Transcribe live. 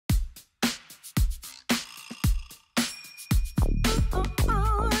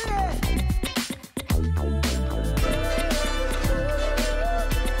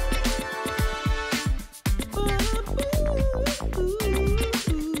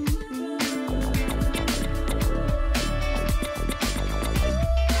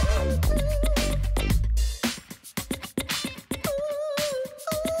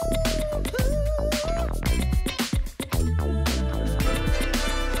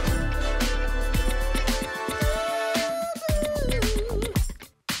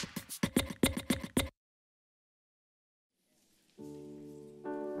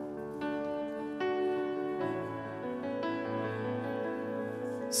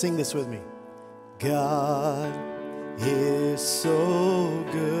Sing this with me. God is so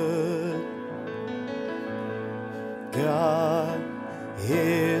good. God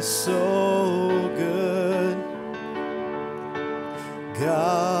is so good.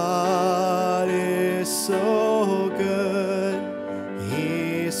 God is so good.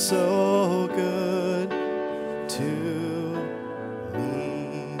 He's so good to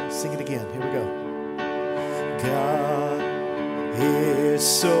me. Sing it again. Here we go. God is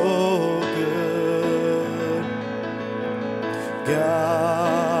so good.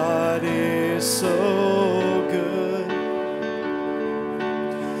 God is so good.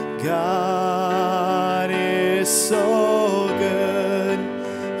 God is so good.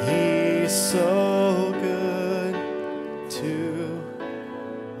 He's so good to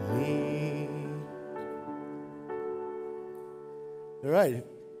me. All right.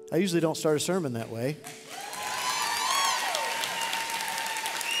 I usually don't start a sermon that way.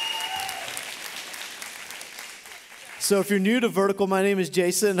 So if you're new to Vertical, my name is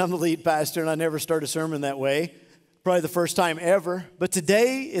Jason, and I'm the lead pastor, and I never start a sermon that way. Probably the first time ever. But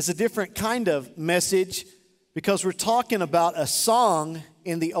today is a different kind of message because we're talking about a song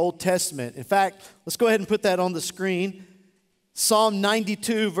in the Old Testament. In fact, let's go ahead and put that on the screen. Psalm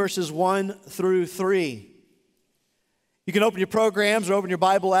 92, verses 1 through 3. You can open your programs or open your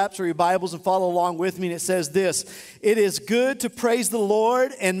Bible apps or your Bibles and follow along with me. And it says this: it is good to praise the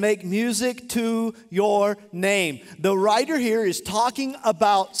Lord and make music to your name. The writer here is talking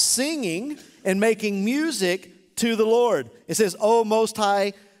about singing and making music to the Lord. It says, O Most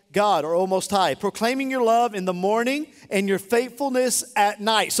High God, or O Most High, proclaiming your love in the morning and your faithfulness at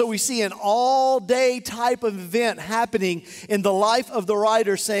night. So we see an all-day type of event happening in the life of the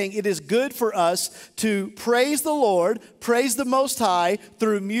writer, saying it is good for us to praise the Lord, praise the Most High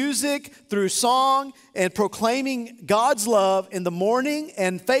through music, through song, and proclaiming God's love in the morning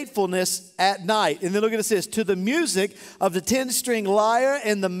and faithfulness at night. And then look at this, to the music of the 10-string lyre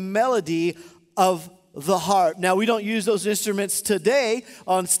and the melody of the harp. Now, we don't use those instruments today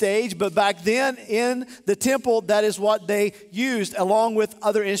on stage, but back then in the temple, that is what they used, along with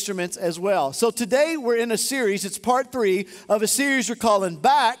other instruments as well. So today we're in a series. It's part 3 of a series we're calling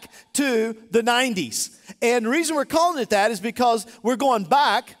Back to the 90s. And the reason we're calling it that is because we're going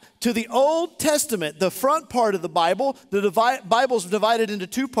back to the Old Testament, the front part of the Bible. The Bible's divided into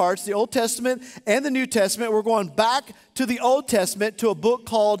 2 parts, the Old Testament and the New Testament. We're going back to the Old Testament to a book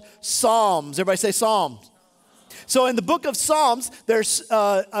called Psalms. Everybody say Psalms. So in the book of Psalms, there's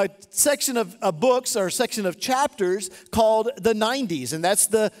a section of books or a section of chapters called the 90s. And that's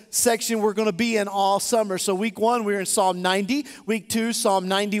the section we're going to be in all summer. So week 1, we're in Psalm 90. Week 2, Psalm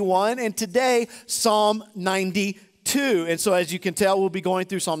 91. And today, Psalm 92. And so as you can tell, we'll be going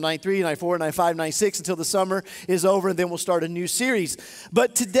through Psalm 93, 94, 95, 96 until the summer is over, and then we'll start a new series.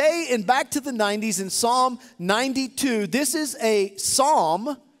 But today, in Back to the 90s, in Psalm 92, this is a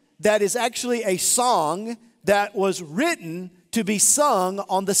psalm that is actually a song that was written to be sung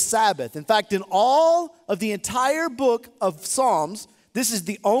on the Sabbath. In fact, in all of the entire book of Psalms, this is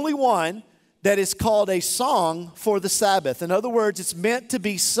the only one that is called a song for the Sabbath. In other words, it's meant to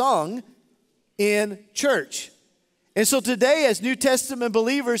be sung in church. And so today, as New Testament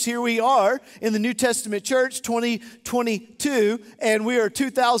believers, here we are in the New Testament church, 2022, and we are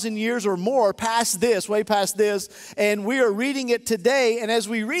 2,000 years or more past this, way past this, and we are reading it today. And as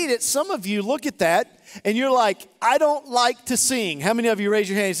we read it, some of you look at that, and you're like, I don't like to sing. How many of you raise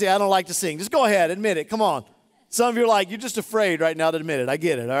your hand and say, I don't like to sing? Just go ahead, admit it, come on. Some of you are like, you're just afraid right now to admit it. I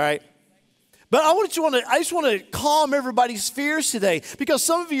get it, all right? But I just want to calm everybody's fears today, because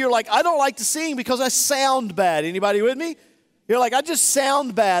some of you are like, I don't like to sing because I sound bad. Anybody with me? You're like, I just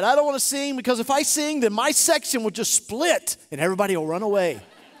sound bad. I don't want to sing because if I sing, then my section will just split and everybody will run away.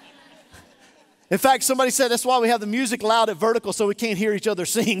 In fact, somebody said that's why we have the music loud at Vertical, so we can't hear each other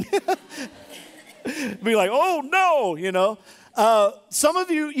sing. Be like, oh no, you know. Some of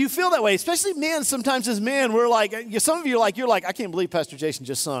you feel that way, especially men. Sometimes as men, we're like, some of you are like, you're like, I can't believe Pastor Jason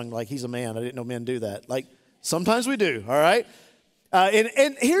just sung like he's a man. I didn't know men do that. Like, sometimes we do, all right?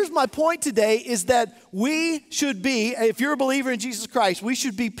 And here's my point today is that we should be, if you're a believer in Jesus Christ, we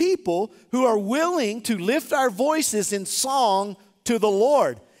should be people who are willing to lift our voices in song to the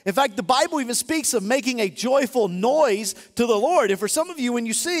Lord. In fact, the Bible even speaks of making a joyful noise to the Lord. And for some of you, when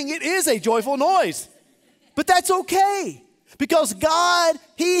you sing, it is a joyful noise. But that's okay. Because God,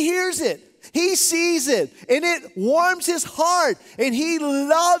 He hears it. He sees it, and it warms his heart, and he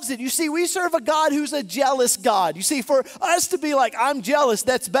loves it. You see, we serve a God who's a jealous God. You see, for us to be like, I'm jealous,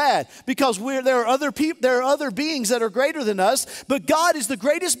 that's bad, because there are other beings that are greater than us, but God is the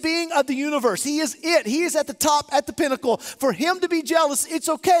greatest being of the universe. He is it. He is at the top, at the pinnacle. For him to be jealous, it's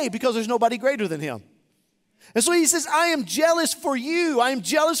okay, because there's nobody greater than him. And so he says, I am jealous for you. I am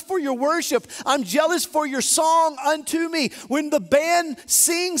jealous for your worship. I'm jealous for your song unto me. When the band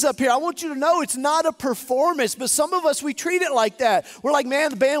sings up here, I want you to know it's not a performance, but some of us, we treat it like that. We're like, man,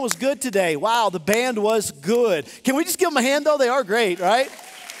 the band was good today. Wow, the band was good. Can we just give them a hand, though? They are great, right?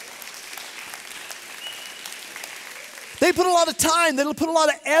 They put a lot of time, they put a lot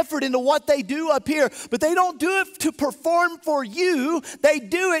of effort into what they do up here, but they don't do it to perform for you. They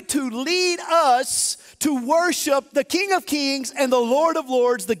do it to lead us to worship the King of Kings and the Lord of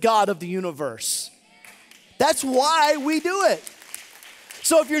Lords, the God of the universe. That's why we do it.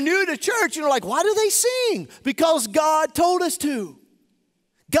 So if you're new to church, you're like, why do they sing? Because God told us to.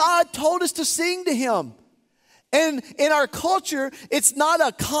 God told us to sing to him. And in our culture, it's not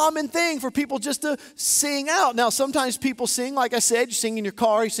a common thing for people just to sing out. Now, sometimes people sing, like I said, you sing in your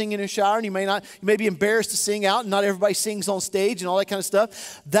car, you sing in your shower, and you may be embarrassed to sing out, and not everybody sings on stage and all that kind of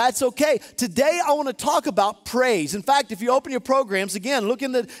stuff. That's okay. Today, I want to talk about praise. In fact, if you open your programs, again, look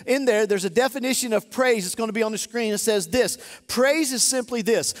in there, there's a definition of praise. It's going to be on the screen. It says this: praise is simply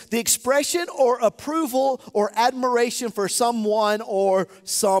this: the expression or approval or admiration for someone or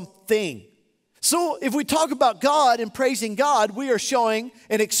something. So if we talk about God and praising God, we are showing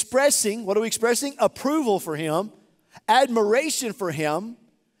and expressing, what are we expressing? Approval for him, admiration for him,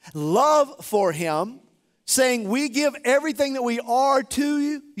 love for him, saying we give everything that we are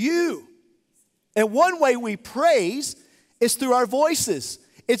to you. And one way we praise is through our voices.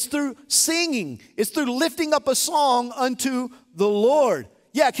 It's through singing. It's through lifting up a song unto the Lord.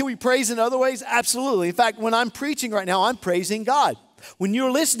 Yeah, can we praise in other ways? Absolutely. In fact, when I'm preaching right now, I'm praising God. When you're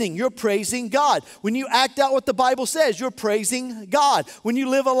listening, you're praising God. When you act out what the Bible says, you're praising God. When you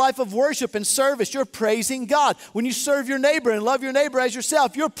live a life of worship and service, you're praising God. When you serve your neighbor and love your neighbor as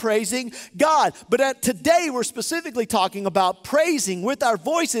yourself, you're praising God. But today, we're specifically talking about praising with our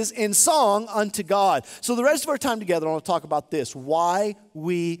voices in song unto God. So the rest of our time together, I want to talk about this: why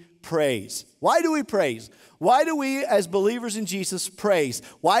we praise. Why do we praise? Why do we, as believers in Jesus, praise?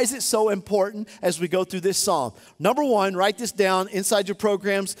 Why is it so important as we go through this psalm? Number one, write this down inside your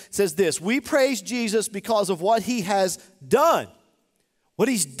programs. It says this: we praise Jesus because of what he has done. What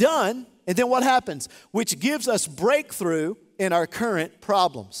he's done, and then what happens? Which gives us breakthrough in our current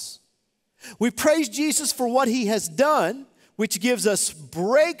problems. We praise Jesus for what he has done, which gives us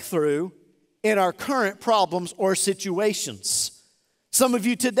breakthrough in our current problems or situations. Some of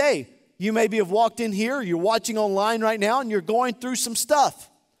you today, you maybe have walked in here, or you're watching online right now, and you're going through some stuff.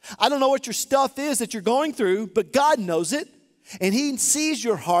 I don't know what your stuff is that you're going through, but God knows it. And he sees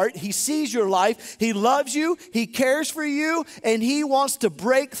your heart. He sees your life. He loves you. He cares for you. And he wants to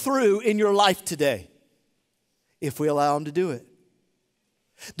break through in your life today, if we allow him to do it.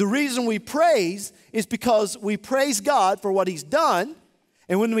 The reason we praise is because we praise God for what he's done.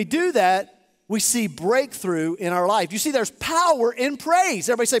 And when we do that, we see breakthrough in our life. You see, there's power in praise.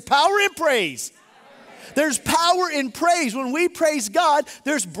 Everybody say, power in praise. There's power in praise. When we praise God,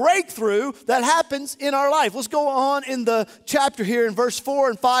 there's breakthrough that happens in our life. Let's go on in the chapter here in verse 4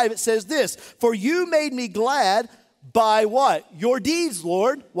 and 5. It says this: for you made me glad by what? Your deeds,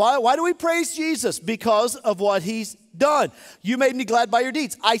 Lord. Why do we praise Jesus? Because of what he's done. You made me glad by your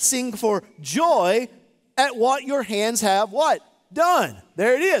deeds. I sing for joy at what your hands have what? Done.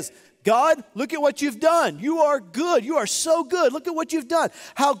 There it is. God, look at what you've done. You are good. You are so good. Look at what you've done.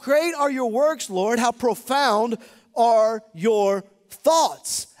 How great are your works, Lord. How profound are your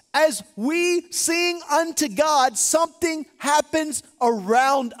thoughts. As we sing unto God, something happens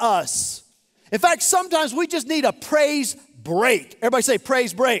around us. In fact, sometimes we just need a praise break. Everybody say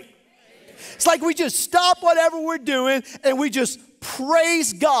praise break. It's like we just stop whatever we're doing and we just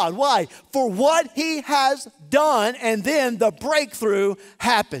praise God. Why? For what he has done, and then the breakthrough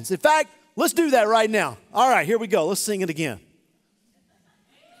happens. In fact, let's do that right now. All right, here we go. Let's sing it again.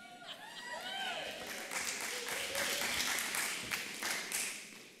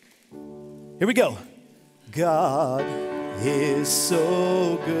 Here we go. God is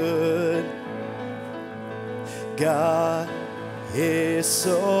so good. God is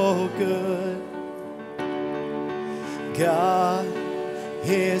so good. God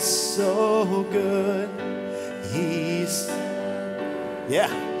is so good.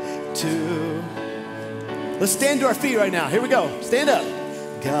 Let's stand to our feet right now. Here we go. Stand up.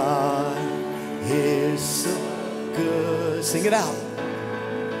 God is so good. Sing it out.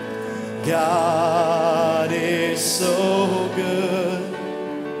 God is so good.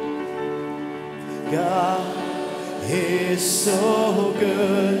 God is so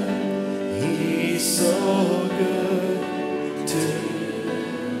good. He's so good to.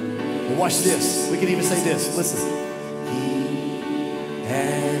 Well, watch this. We can even say this. Listen. He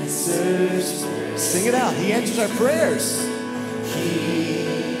answers prayers. Sing it out. He answers our prayers. He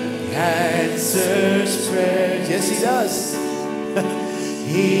answers prayers. Yes, he does.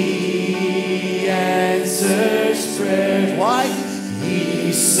 He answers prayers. Why?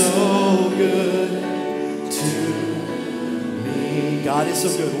 He's so good to me. God is so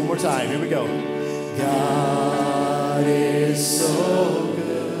good. One more time. Here we go. God is so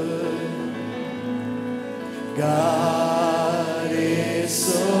good. God is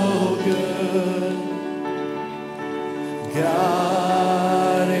so good.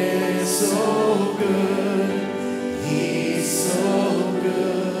 God is so good. He's so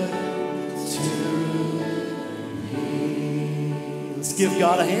good to me. Let's give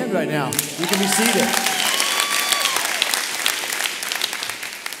God a hand right now. You can be seated.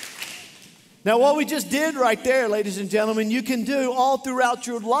 Now, what we just did right there, ladies and gentlemen, you can do all throughout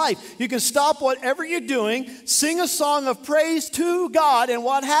your life. You can stop whatever you're doing, sing a song of praise to God, and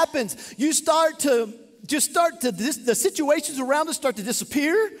what happens? You the situations around us start to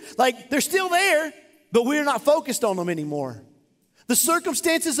disappear. Like they're still there, but we're not focused on them anymore. The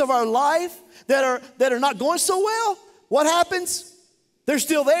circumstances of our life that are not going so well, what happens? They're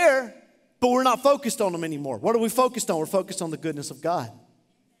still there, but we're not focused on them anymore. What are we focused on? We're focused on the goodness of God.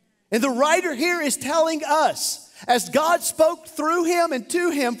 And the writer here is telling us, as God spoke through him and to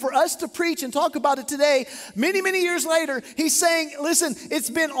him for us to preach and talk about it today, many, many years later, he's saying, listen, it's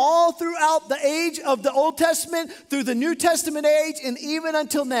been all throughout the age of the Old Testament, through the New Testament age, and even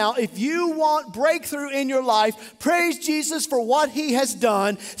until now. If you want breakthrough in your life, praise Jesus for what he has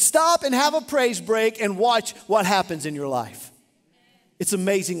done. Stop and have a praise break and watch what happens in your life. It's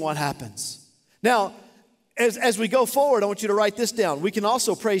amazing what happens. Now, as we go forward, I want you to write this down. We can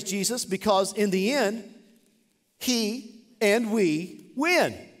also praise Jesus because in the end, he and we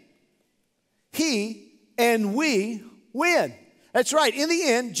win. He and we win. That's right. In the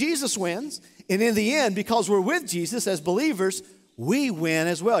end, Jesus wins. And in the end, because we're with Jesus as believers, we win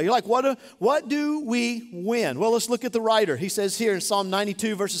as well. You're like, what do we win? Well, let's look at the writer. He says here in Psalm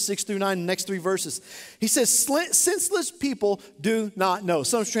 92, verses 6 through 9, the next three verses. He says, senseless people do not know.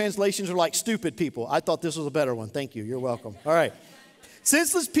 Some translations are like stupid people. I thought this was a better one. Thank you. You're welcome. All right.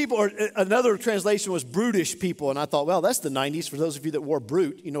 Senseless people, or another translation was brutish people. And I thought, well, that's the 90s. For those of you that wore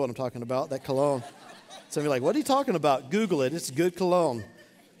Brute, you know what I'm talking about, that cologne. Some of you are like, what are you talking about? Google it. It's good cologne.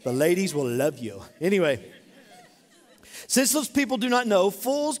 The ladies will love you. Anyway. Senseless people do not know,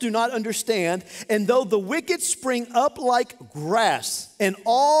 fools do not understand, and though the wicked spring up like grass, and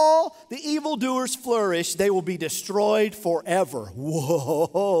all the evildoers flourish, they will be destroyed forever.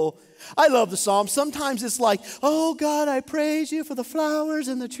 Whoa. I love the Psalm. Sometimes it's like, oh God, I praise you for the flowers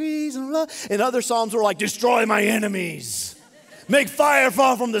and the trees and blah. And other Psalms are like, destroy my enemies. Make fire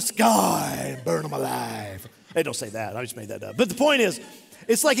fall from the sky and burn them alive. They don't say that. I just made that up. But the point is,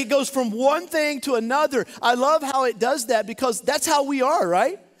 it's like it goes from one thing to another. I love how it does that because that's how we are,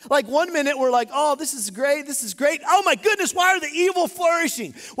 right? Like 1 minute we're like, oh, this is great, this is great. Oh my goodness, why are the evil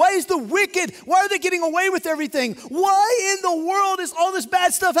flourishing? Why is the wicked, why are they getting away with everything? Why in the world is all this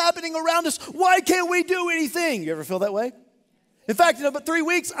bad stuff happening around us? Why can't we do anything? You ever feel that way? In fact, in about 3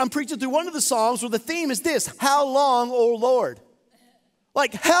 weeks, I'm preaching through one of the Psalms where the theme is this: how long, O Lord?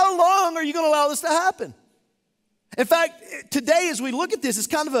 Like, how long are you going to allow this to happen? In fact, today as we look at this, it's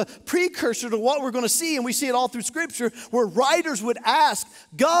kind of a precursor to what we're going to see, and we see it all through Scripture, where writers would ask,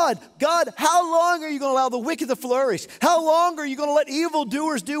 God, how long are you going to allow the wicked to flourish? How long are you going to let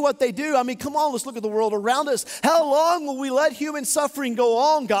evildoers do what they do? I mean, come on, let's look at the world around us. How long will we let human suffering go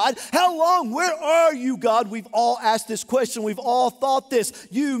on, God? How long? Where are you, God? We've all asked this question. We've all thought this.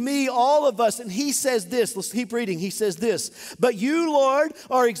 You, me, all of us. And he says this. Let's keep reading. He says this. But you, Lord,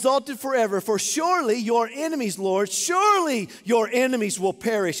 are exalted forever, for surely your enemies, Lord, surely your enemies will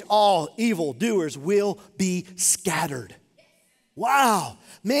perish. All evildoers will be scattered. Wow.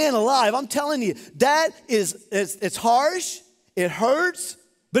 Man alive, I'm telling you, that it's harsh, it hurts,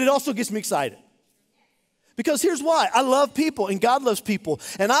 but it also gets me excited. Because here's why. I love people and God loves people.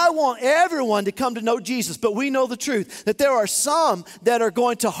 And I want everyone to come to know Jesus. But we know the truth, that there are some that are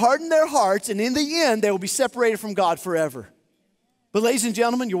going to harden their hearts, and in the end, they will be separated from God forever. But ladies and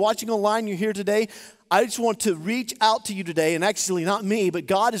gentlemen, you're watching online, you're here today. I just want to reach out to you today, and actually not me, but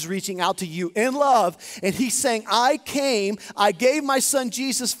God is reaching out to you in love, and he's saying, I gave my son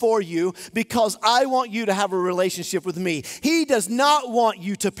Jesus for you because I want you to have a relationship with me. He does not want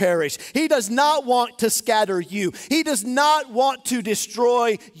you to perish. He does not want to scatter you. He does not want to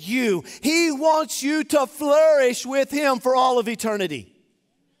destroy you. He wants you to flourish with him for all of eternity.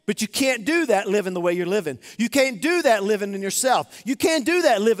 But you can't do that living the way you're living. You can't do that living in yourself. You can't do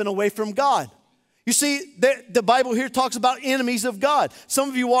that living away from God. You see, the Bible here talks about enemies of God. Some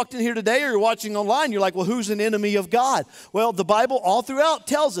of you walked in here today or you're watching online, you're like, well, who's an enemy of God? Well, the Bible all throughout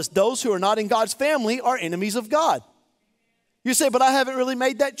tells us those who are not in God's family are enemies of God. You say, but I haven't really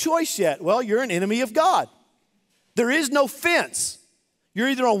made that choice yet. Well, you're an enemy of God. There is no fence. You're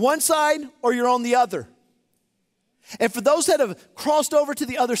either on one side or you're on the other. And for those that have crossed over to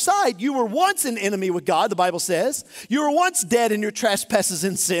the other side, you were once an enemy with God, the Bible says. You were once dead in your trespasses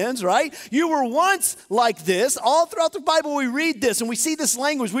and sins, right? You were once like this. All throughout the Bible we read this and we see this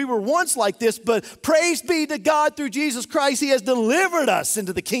language. We were once like this, but praise be to God through Jesus Christ. He has delivered us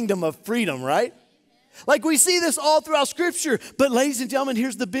into the kingdom of freedom, right? Like we see this all throughout Scripture. But ladies and gentlemen,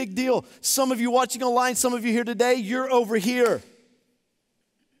 here's the big deal. Some of you watching online, some of you here today, you're over here.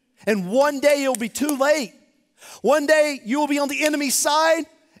 And one day it'll be too late. One day you will be on the enemy's side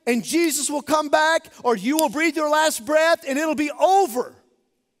and Jesus will come back, or you will breathe your last breath and it'll be over.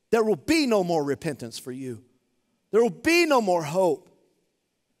 There will be no more repentance for you. There will be no more hope.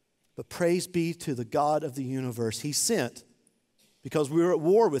 But praise be to the God of the universe. He sent, because we were at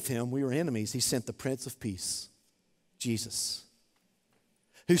war with him, we were enemies, he sent the Prince of Peace, Jesus,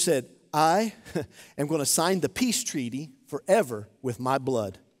 who said, I am going to sign the peace treaty forever with my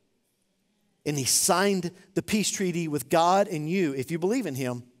blood. And he signed the peace treaty with God and you, if you believe in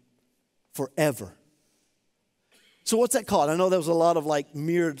him, forever. So what's that called? I know there was a lot of like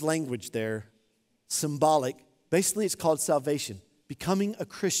mirrored language there, symbolic. Basically, it's called salvation, becoming a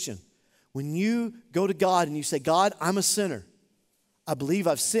Christian. When you go to God and you say, God, I'm a sinner. I believe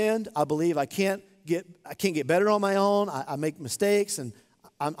I've sinned. I believe I can't get better on my own. I make mistakes and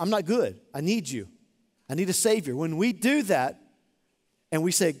I'm not good. I need you. I need a Savior. When we do that, and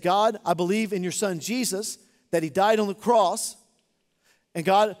we say, God, I believe in your son Jesus, that he died on the cross, and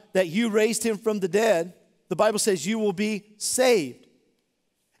God, that you raised him from the dead, the Bible says you will be saved.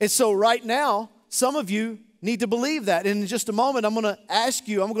 And so right now, some of you need to believe that. And in just a moment, I'm going to ask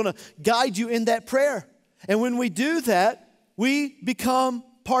you, I'm going to guide you in that prayer. And when we do that, we become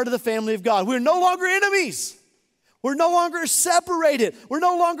part of the family of God. We're no longer enemies. We're no longer separated. We're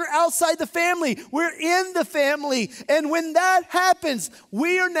no longer outside the family. We're in the family. And when that happens,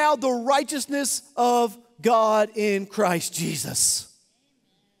 we are now the righteousness of God in Christ Jesus.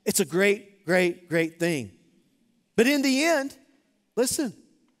 It's a great, great, great thing. But in the end, listen,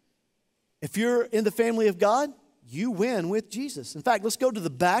 if you're in the family of God, you win with Jesus. In fact, let's go to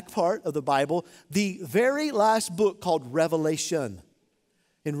the back part of the Bible, the very last book called Revelation.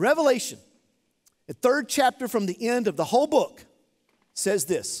 In Revelation, the third chapter from the end of the whole book says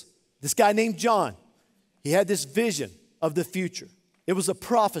this. This guy named John, he had this vision of the future. It was a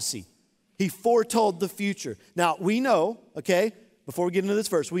prophecy. He foretold the future. Now, we know, okay, before we get into this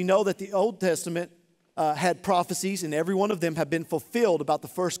verse, we know that the Old Testament had prophecies, and every one of them have been fulfilled about the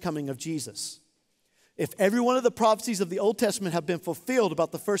first coming of Jesus. If every one of the prophecies of the Old Testament have been fulfilled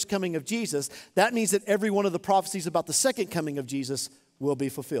about the first coming of Jesus, that means that every one of the prophecies about the second coming of Jesus will be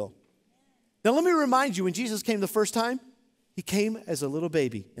fulfilled. Now, let me remind you, when Jesus came the first time, he came as a little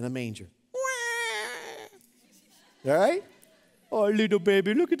baby in a manger. All right? Oh, little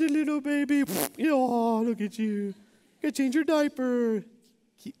baby, look at the little baby. Oh, look at you. Gotta change your diaper.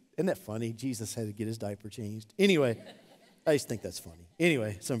 Isn't that funny? Jesus had to get his diaper changed. Anyway, I just think that's funny.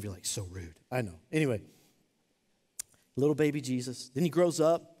 Anyway, some of you are like, so rude. I know. Anyway, little baby Jesus. Then he grows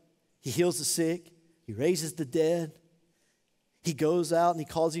up. He heals the sick. He raises the dead. He goes out and he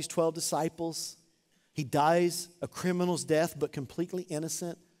calls these 12 disciples. He dies a criminal's death, but completely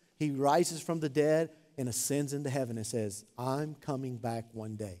innocent. He rises from the dead and ascends into heaven and says, I'm coming back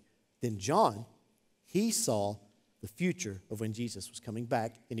one day. Then John, he saw the future of when Jesus was coming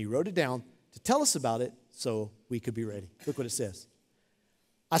back, and he wrote it down to tell us about it so we could be ready. Look what it says.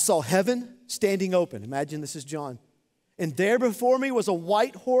 I saw heaven standing open. Imagine this is John. And there before me was a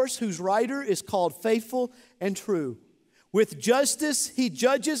white horse whose rider is called Faithful and True. With justice he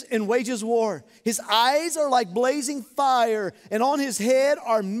judges and wages war. His eyes are like blazing fire, and on his head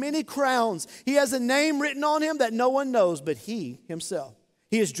are many crowns. He has a name written on him that no one knows but he himself.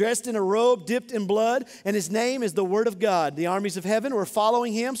 He is dressed in a robe dipped in blood, and his name is the Word of God. The armies of heaven were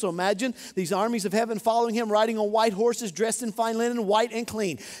following him. So imagine these armies of heaven following him, riding on white horses, dressed in fine linen, white and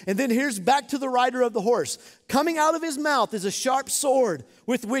clean. And then here's back to the rider of the horse. Coming out of his mouth is a sharp sword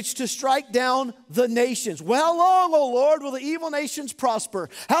with which to strike down the nations. Well, how long, O Lord, will the evil nations prosper?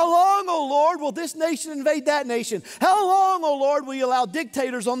 How long, O Lord, will this nation invade that nation? How long, O Lord, will you allow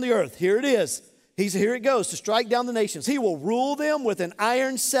dictators on the earth? Here it is. Here it goes, to strike down the nations. He will rule them with an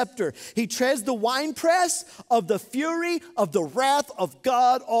iron scepter. He treads the winepress of the fury of the wrath of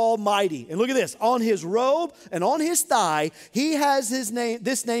God Almighty. And look at this. On his robe and on his thigh, he has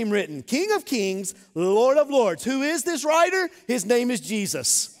this name written, King of Kings, Lord of Lords. Who is this rider? His name is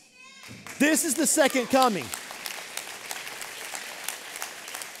Jesus. This is the second coming.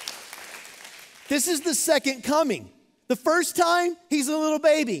 This is the second coming. The first time, he's a little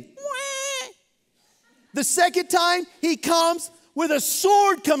baby. The second time, he comes with a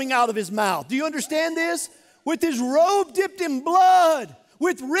sword coming out of his mouth. Do you understand this? With his robe dipped in blood,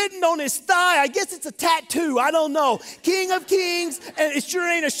 with written on his thigh. I guess it's a tattoo. I don't know. King of Kings, and it sure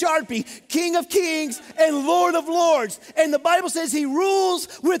ain't a Sharpie. King of Kings and Lord of Lords. And the Bible says he rules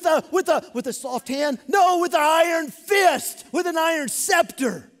with a soft hand. No, with an iron fist, with an iron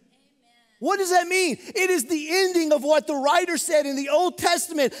scepter. What does that mean? It is the ending of what the writer said in the Old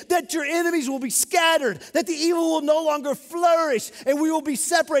Testament, that your enemies will be scattered, that the evil will no longer flourish, and we will be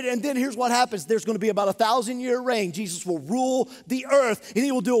separated. And then here's what happens. There's going to be about a 1,000-year reign. Jesus will rule the earth, and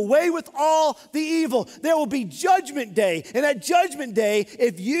he will do away with all the evil. There will be judgment day. And at judgment day,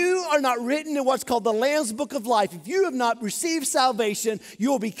 if you are not written in what's called the Lamb's Book of Life, if you have not received salvation,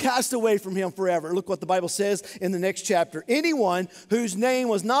 you will be cast away from him forever. Look what the Bible says in the next chapter. Anyone whose name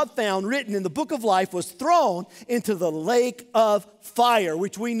was not found written in the book of life was thrown into the lake of fire,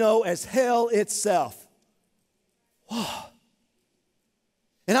 which we know as hell itself. Whoa.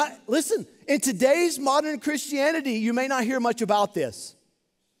 And listen, in today's modern Christianity, you may not hear much about this.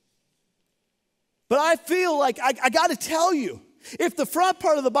 But I feel like I got to tell you, if the front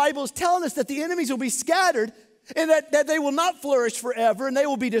part of the Bible is telling us that the enemies will be scattered and that they will not flourish forever and they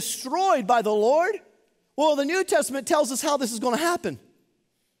will be destroyed by the Lord, well, the New Testament tells us how this is going to happen.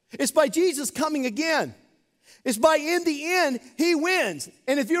 It's by Jesus coming again. It's by, in the end, he wins.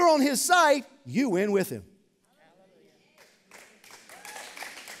 And if you're on his side, you win with him.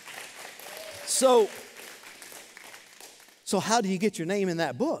 So how do you get your name in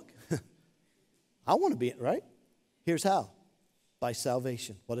that book? I want to be it, right? Here's how. By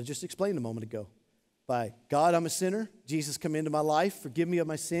salvation. What I just explained a moment ago. By God, I'm a sinner. Jesus, come into my life. Forgive me of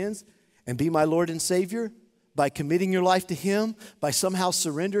my sins. And be my Lord and Savior. By committing your life to him, by somehow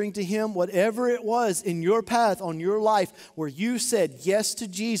surrendering to him, whatever it was in your path, on your life, where you said yes to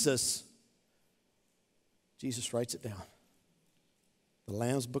Jesus, Jesus writes it down. The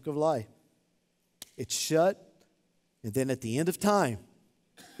Lamb's Book of Life. It's shut, and then at the end of time,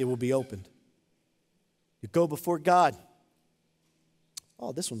 it will be opened. You go before God.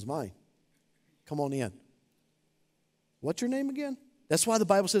 Oh, this one's mine. Come on in. What's your name again? That's why the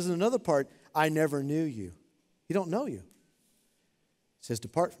Bible says in another part, I never knew you. He don't know you. It says,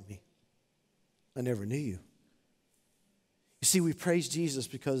 depart from me. I never knew you. You see, we praise Jesus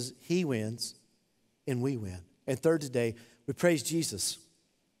because he wins and we win. And third today, we praise Jesus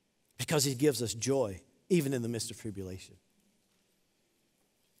because he gives us joy even in the midst of tribulation.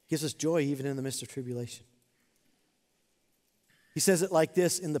 He gives us joy even in the midst of tribulation. He says it like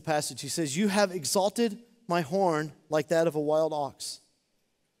this in the passage. He says, you have exalted my horn like that of a wild ox.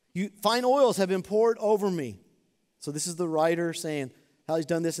 Fine oils have been poured over me. So this is the writer saying how he's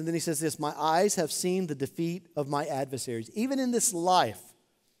done this. And then he says this, my eyes have seen the defeat of my adversaries. Even in this life,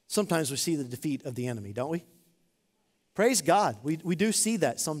 sometimes we see the defeat of the enemy, don't we? Praise God. We do see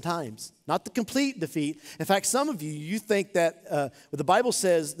that sometimes. Not the complete defeat. In fact, some of you think that the Bible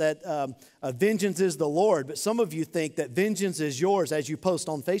says that vengeance is the Lord, but some of you think that vengeance is yours as you post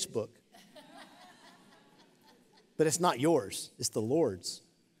on Facebook. But it's not yours. It's the Lord's.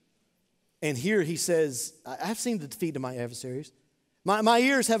 And here he says, I've seen the defeat of my adversaries. My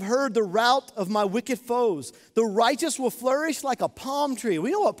ears have heard the rout of my wicked foes. The righteous will flourish like a palm tree. We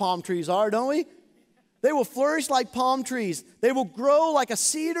know what palm trees are, don't we? They will flourish like palm trees. They will grow like a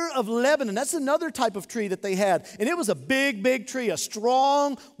cedar of Lebanon. That's another type of tree that they had. And it was a big, big tree, a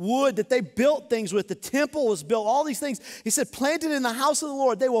strong wood that they built things with. The temple was built, all these things. He said, planted in the house of the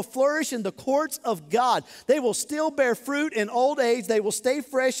Lord. They will flourish in the courts of God. They will still bear fruit in old age. They will stay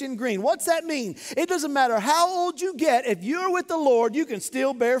fresh and green. What's that mean? It doesn't matter how old you get. If you're with the Lord, you can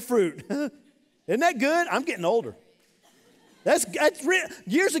still bear fruit. Isn't that good? I'm getting older. That's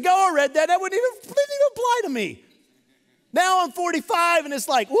years ago I read that. That didn't even apply to me. Now I'm 45 and it's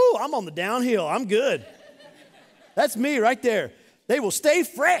like, woo, I'm on the downhill. I'm good. That's me right there. They will stay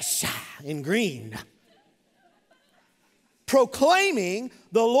fresh and green. Proclaiming,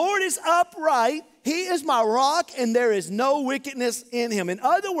 the Lord is upright. He is my rock and there is no wickedness in him. In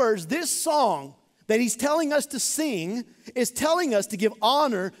other words, this song that he's telling us to sing is telling us to give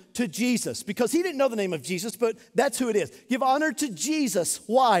honor to Jesus, because he didn't know the name of Jesus, but that's who it is. Give honor to Jesus.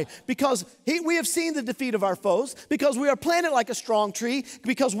 Why? Because we have seen the defeat of our foes, because we are planted like a strong tree,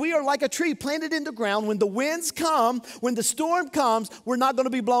 because we are like a tree planted in the ground. When the winds come, when the storm comes, we're not going to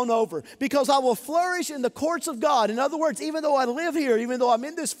be blown over, because I will flourish in the courts of God. In other words, even though I live here, even though I'm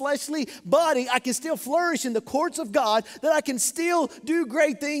in this fleshly body, I can still flourish in the courts of God, that I can still do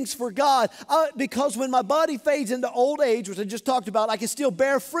great things for God, because when my body fades into old age, which I just talked about, I can still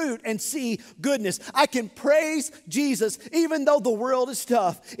bear fruit and see goodness. I can praise Jesus even though the world is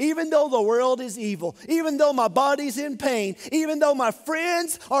tough, even though the world is evil, even though my body's in pain, even though my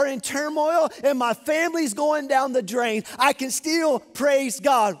friends are in turmoil and my family's going down the drain. I can still praise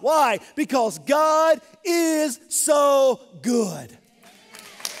God. Why? Because God is so good.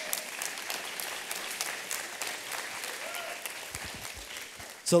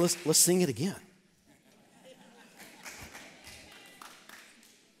 So let's sing it again.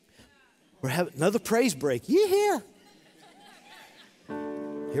 We're having another praise break. Yeah.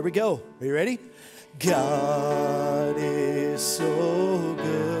 Here we go. Are you ready? God is so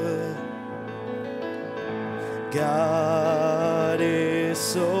good. God is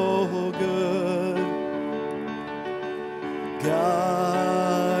so good.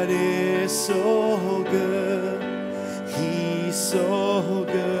 God is so good. He's so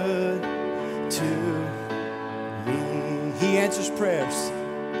good to me. He answers prayers.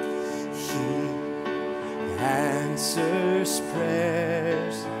 Answers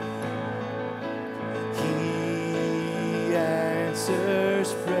prayers. He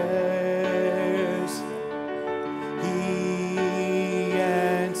answers prayers. He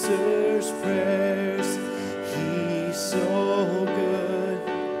answers prayers. He's so good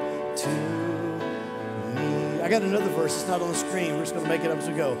to me. I got another verse. It's not on the screen. We're just going to make it up as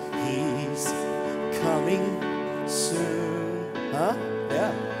we go. He's coming soon. Huh?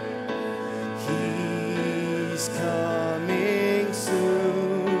 Yeah. He's coming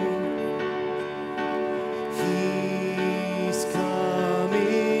soon. He's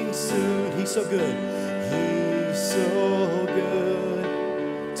coming soon. He's so good. He's so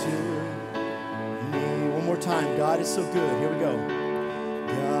good to me. One more time. God is so good. Here we go.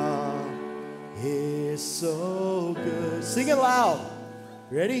 God is so good. Sing it loud.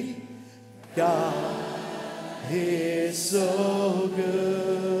 Ready? God is so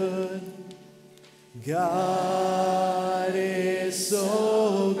good. God is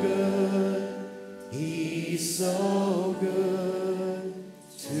so good. He's so good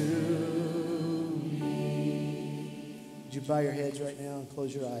to me. Would you bow your heads right now and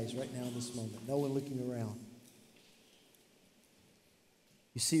close your eyes right now in this moment? No one looking around.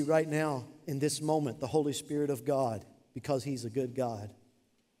 You see, right now in this moment, the Holy Spirit of God, because He's a good God,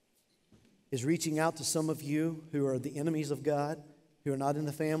 is reaching out to some of you who are the enemies of God, who are not in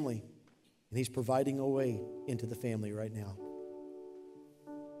the family. And He's providing a way into the family right now.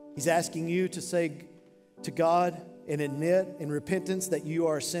 He's asking you to say to God and admit in repentance that you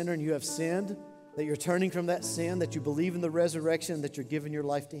are a sinner and you have sinned, that you're turning from that sin, that you believe in the resurrection, that you're giving your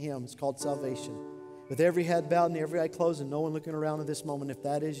life to Him. It's called salvation. With every head bowed and every eye closed and no one looking around at this moment, if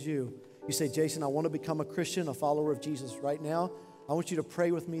that is you, you say, Jason, I want to become a Christian, a follower of Jesus right now. I want you to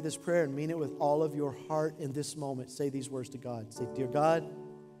pray with me this prayer and mean it with all of your heart in this moment. Say these words to God. Say, dear God,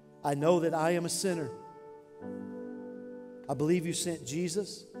 I know that I am a sinner. I believe you sent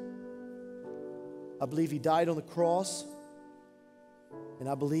Jesus. I believe He died on the cross. And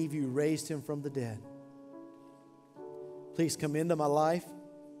I believe you raised Him from the dead. Please come into my life.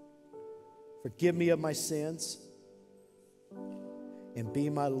 Forgive me of my sins. And be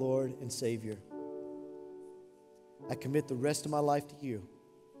my Lord and Savior. I commit the rest of my life to you.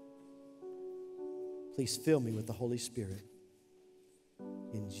 Please fill me with the Holy Spirit.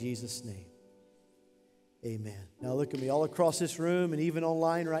 In Jesus' name, amen. Now look at me all across this room and even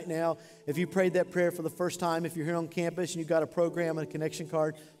online right now. If you prayed that prayer for the first time, if you're here on campus and you've got a program and a connection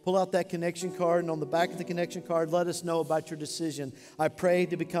card, pull out that connection card, and on the back of the connection card, let us know about your decision. I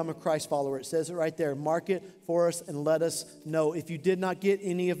prayed to become a Christ follower. It says it right there. Mark it for us and let us know. If you did not get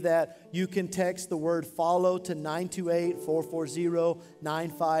any of that, you can text the word follow to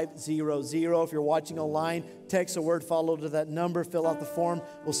 928-440-9500. If you're watching online, text the word follow to that number, fill out the form.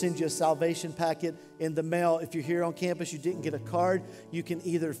 We'll send you a salvation packet in the mail. If you're here on campus, you didn't get a card, you can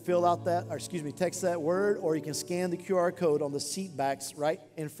either text that word, or you can scan the QR code on the seat backs right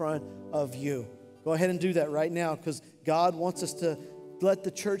in front of you. Go ahead and do that right now, because God wants us to let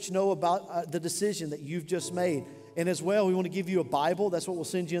the church know about the decision that you've just made. And as well, we want to give you a Bible. That's what we'll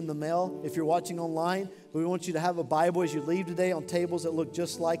send you in the mail if you're watching online. We want you to have a Bible as you leave today on tables that look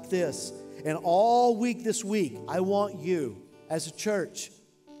just like this. And all week this week, I want you as a church,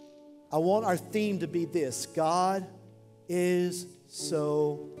 I want our theme to be this: God is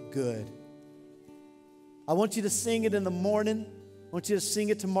so good. I want you to sing it in the morning. I want you to sing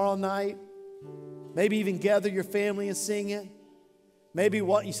it tomorrow night. Maybe even gather your family and sing it. Maybe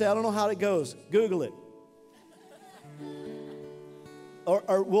what you say, I don't know how it goes. Google it.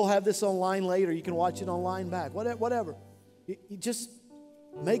 Or we'll have this online later. You can watch it online back. Whatever. You just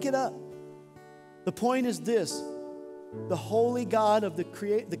make it up. The point is this: the holy God of the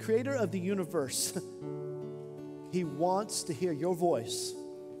creator of the universe, He wants to hear your voice.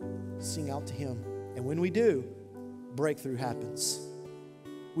 Sing out to Him. And when we do, breakthrough happens.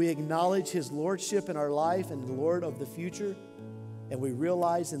 We acknowledge His lordship in our life and the Lord of the future. And we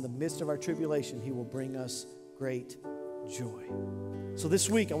realize in the midst of our tribulation, He will bring us great joy. So this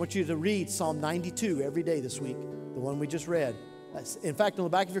week, I want you to read Psalm 92 every day this week, the one we just read. In fact, on the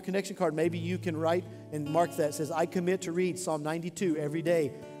back of your connection card, maybe you can write and mark that. It says, I commit to read Psalm 92 every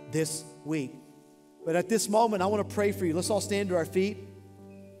day this week. But at this moment, I want to pray for you. Let's all stand to our feet.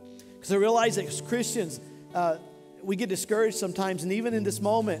 Because I realize that as Christians, we get discouraged sometimes. And even in this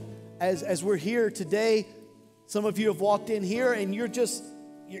moment, as we're here today, some of you have walked in here and you're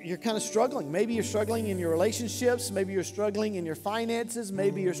kind of struggling. Maybe you're struggling in your relationships. Maybe you're struggling in your finances.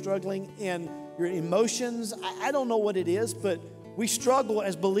 Maybe you're struggling in your emotions. I don't know what it is, but we struggle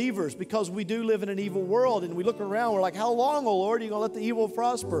as believers because we do live in an evil world, and we look around, we're like, how long, oh Lord, are you going to let the evil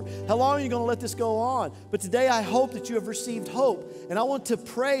prosper? How long are you going to let this go on? But today I hope that you have received hope, and I want to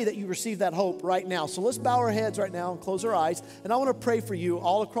pray that you receive that hope right now. So let's bow our heads right now and close our eyes, and I want to pray for you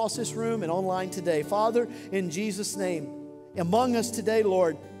all across this room and online today. Father, in Jesus' name, among us today,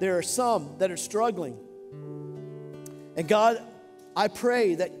 Lord, there are some that are struggling. And God, I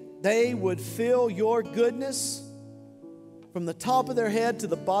pray that they would feel your goodness from the top of their head to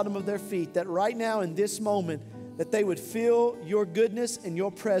the bottom of their feet, that right now in this moment, that they would feel your goodness and your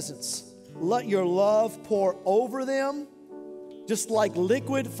presence. Let your love pour over them, just like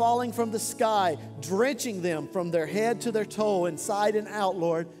liquid falling from the sky, drenching them from their head to their toe, inside and out,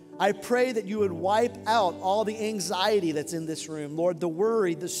 Lord. I pray that you would wipe out all the anxiety that's in this room, Lord, the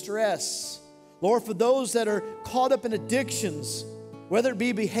worry, the stress. Lord, for those that are caught up in addictions, whether it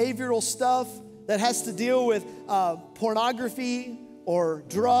be behavioral stuff that has to deal with pornography or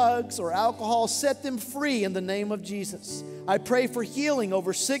drugs or alcohol, set them free in the name of Jesus. I pray for healing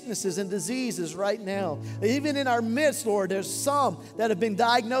over sicknesses and diseases right now. Even in our midst, Lord, there's some that have been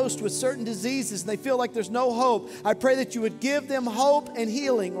diagnosed with certain diseases and they feel like there's no hope. I pray that you would give them hope and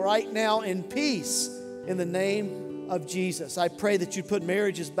healing right now and peace in the name of Jesus. I pray that you'd put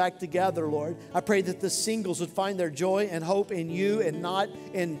marriages back together, Lord. I pray that the singles would find their joy and hope in you and not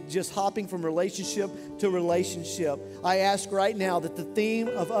in just hopping from relationship to relationship. I ask right now that the theme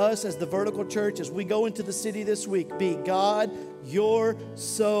of us as the Vertical Church as we go into the city this week be, God, you're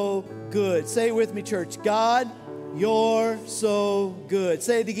so good. Say it with me, church. God, you're so good.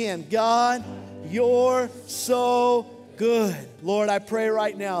 Say it again. God, you're so good. Lord, I pray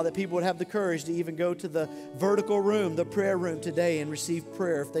right now that people would have the courage to even go to the vertical room, the prayer room today, and receive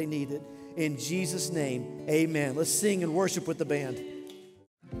prayer if they need it. In Jesus' name, amen. Let's sing and worship with the band.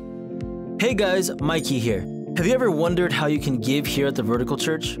 Hey guys, Mikey here. Have you ever wondered how you can give here at the Vertical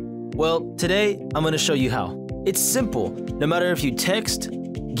Church? Well, today I'm going to show you how. It's simple. No matter if you text,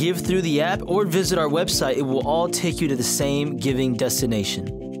 give through the app, or visit our website, it will all take you to the same giving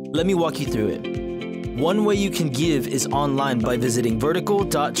destination. Let me walk you through it. One way you can give is online by visiting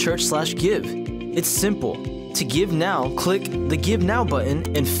vertical.church/give. It's simple. To give now, click the Give Now button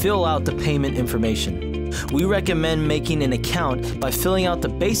and fill out the payment information. We recommend making an account by filling out the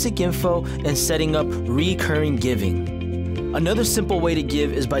basic info and setting up recurring giving. Another simple way to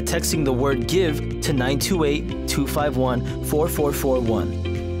give is by texting the word GIVE to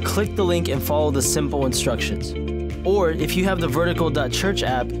 928-251-4441. Click the link and follow the simple instructions. Or if you have the vertical.church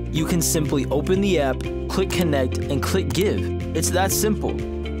app, you can simply open the app, click connect, and click give. It's that simple.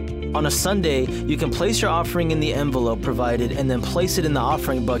 On a Sunday, you can place your offering in the envelope provided and then place it in the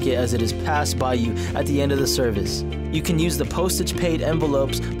offering bucket as it is passed by you at the end of the service. You can use the postage-paid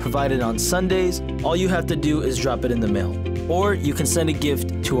envelopes provided on Sundays. All you have to do is drop it in the mail. Or you can send a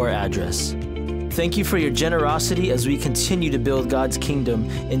gift to our address. Thank you for your generosity as we continue to build God's kingdom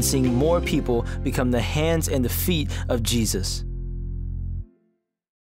and seeing more people become the hands and the feet of Jesus.